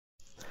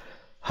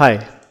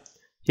Hi,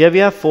 here we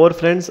have four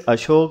friends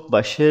Ashok,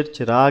 Bashir,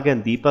 Chirag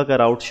and Deepak are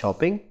out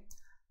shopping.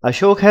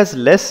 Ashok has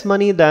less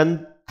money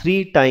than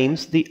 3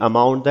 times the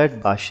amount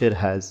that Bashir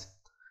has.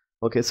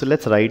 Okay, so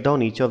let's write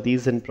down each of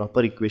these in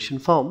proper equation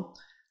form.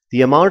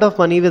 The amount of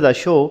money with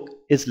Ashok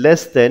is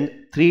less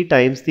than 3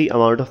 times the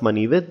amount of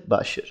money with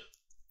Bashir.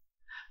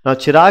 Now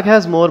Chirag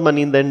has more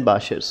money than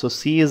Bashir, so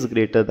C is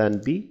greater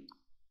than B.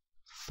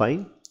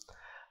 Fine.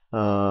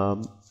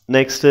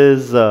 Next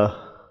is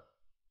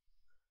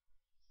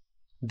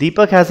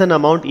Deepak has an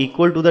amount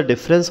equal to the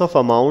difference of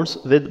amounts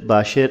with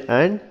Bashir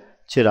and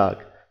Chirag.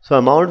 So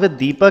amount with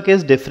Deepak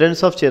is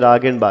difference of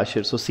Chirag and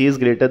Bashir. So C is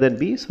greater than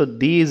B. So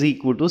D is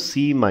equal to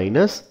C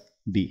minus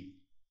B.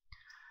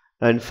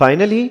 And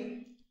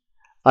finally,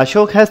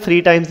 Ashok has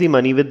 3 times the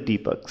money with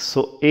Deepak.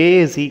 So A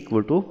is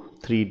equal to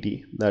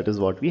 3D. That is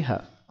what we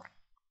have.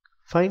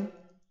 Fine.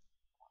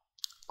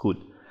 Cool.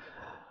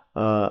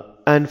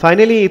 And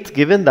finally, it's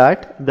given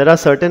that there are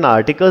certain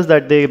articles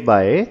that they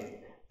buy.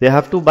 They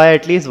have to buy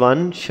at least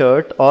one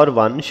shirt or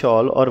one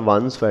shawl or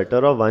one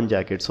sweater or one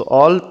jacket. So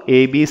all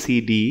A, B, C,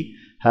 D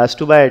has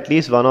to buy at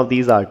least one of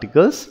these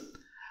articles.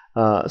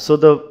 So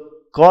the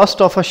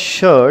cost of a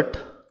shirt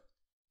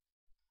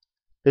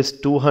is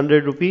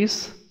 200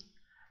 rupees.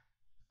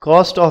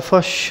 Cost of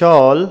a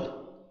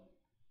shawl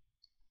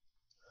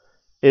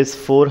is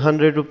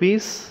 400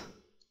 rupees.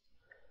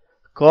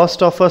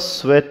 Cost of a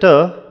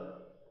sweater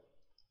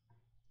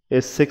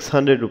is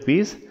 600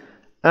 rupees.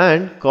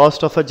 And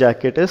cost of a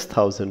jacket is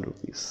 1000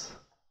 rupees.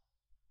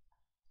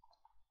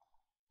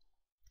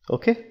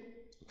 Okay,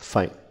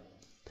 fine.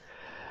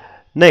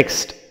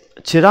 Next,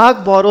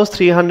 Chirag borrows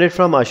 300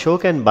 from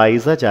Ashok and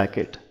buys a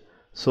jacket.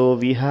 So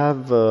we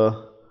have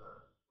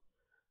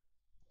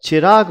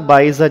Chirag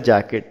buys a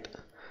jacket.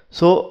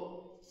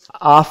 So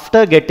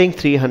after getting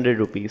 300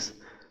 rupees.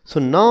 So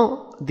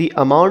now the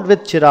amount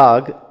with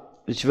Chirag,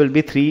 which will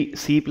be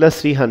C plus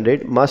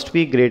 300, must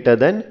be greater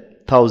than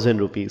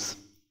 1000 rupees.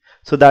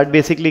 So that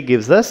basically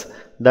gives us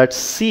that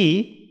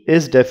C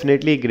is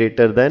definitely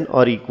greater than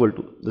or equal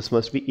to. This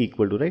must be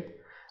equal to, right?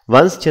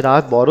 Once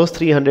Chirag borrows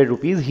 300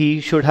 rupees, he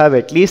should have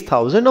at least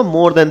 1000 or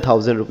more than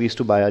 1000 rupees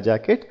to buy a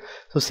jacket.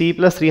 So C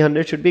plus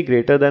 300 should be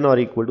greater than or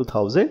equal to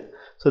 1000.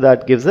 So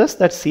that gives us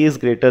that C is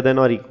greater than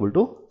or equal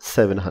to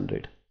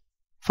 700.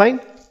 Fine.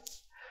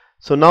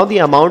 So now the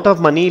amount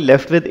of money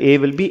left with A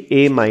will be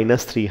A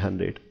minus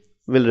 300.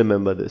 We'll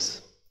remember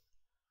this.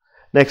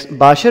 Next,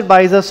 Bashir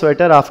buys a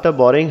sweater after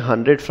borrowing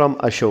 100 from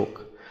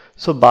Ashok.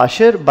 So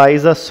Bashir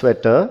buys a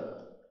sweater.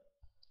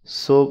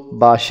 So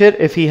Bashir,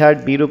 if he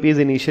had B rupees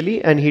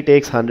initially and he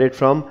takes 100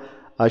 from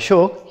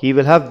Ashok, he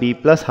will have B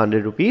plus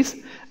 100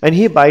 rupees and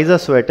he buys a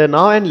sweater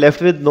now and left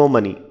with no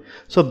money.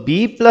 So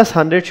B plus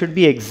 100 should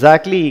be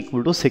exactly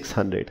equal to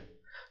 600.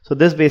 So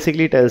this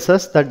basically tells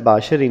us that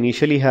Bashir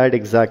initially had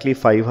exactly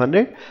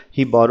 500.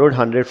 He borrowed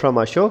 100 from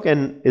Ashok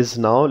and is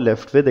now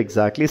left with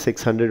exactly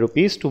 600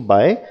 rupees to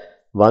buy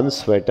one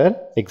sweater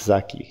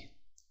exactly.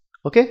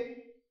 Okay.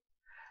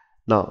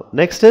 Now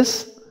next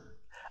is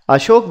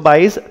Ashok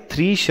buys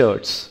 3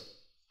 shirts.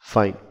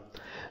 Fine.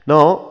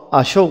 Now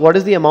Ashok, what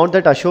is the amount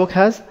that Ashok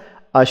has?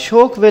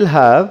 Ashok will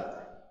have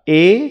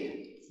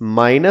A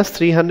minus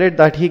 300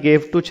 that he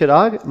gave to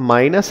Chirag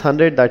minus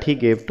 100 that he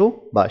gave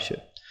to Bashir.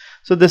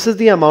 So this is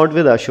the amount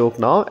with Ashok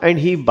now and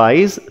he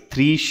buys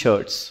 3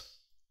 shirts.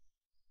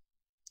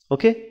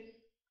 Okay.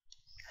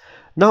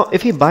 Now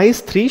if he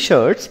buys 3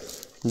 shirts,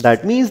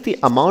 that means the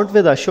amount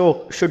with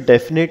Ashok should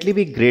definitely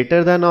be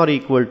greater than or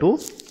equal to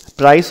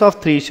price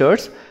of 3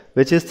 shirts,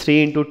 which is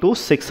 3 into 2,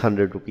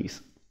 600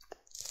 rupees.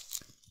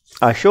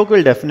 Ashok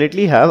will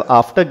definitely have,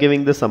 after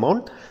giving this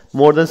amount,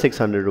 more than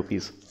 600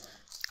 rupees.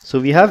 So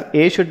we have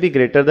A should be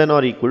greater than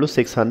or equal to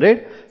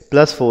 600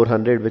 plus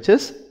 400, which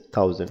is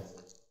 1000.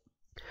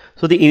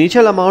 So the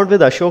initial amount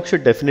with Ashok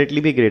should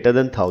definitely be greater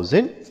than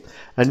 1000.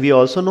 And we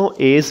also know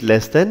A is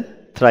less than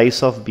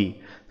thrice of B.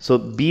 So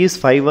B is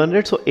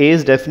 500, so A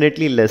is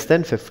definitely less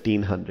than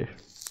 1500.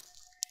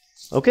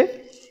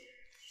 Okay.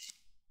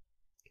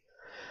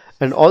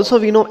 And also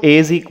we know A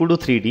is equal to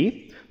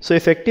 3D. So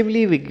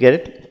effectively we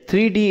get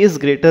 3D is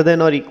greater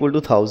than or equal to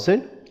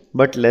 1000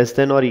 but less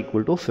than or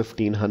equal to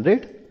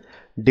 1500.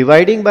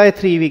 Dividing by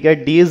 3 we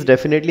get D is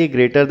definitely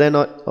greater than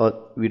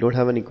or we don't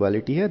have an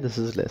equality here. This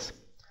is less.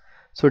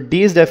 So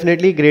D is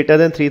definitely greater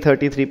than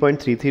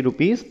 333.33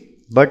 rupees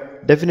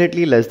but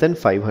definitely less than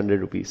 500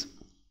 rupees.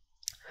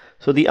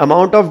 So the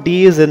amount of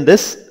D is in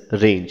this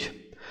range.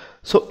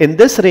 So in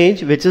this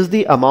range, which is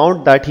the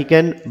amount that he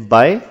can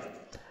buy,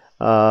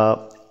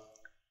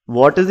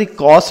 what is the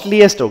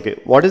costliest?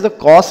 Okay, what is the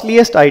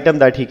costliest item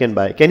that he can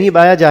buy? Can he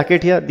buy a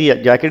jacket here?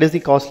 The jacket is the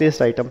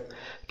costliest item.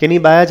 Can he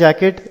buy a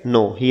jacket?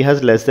 No, he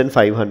has less than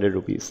 500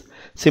 rupees.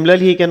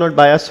 Similarly, he cannot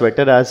buy a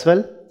sweater as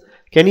well.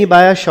 Can he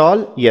buy a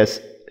shawl? Yes,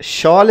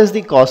 shawl is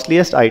the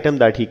costliest item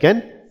that he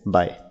can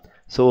buy.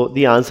 So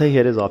the answer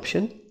here is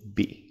option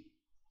B.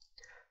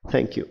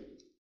 Thank you.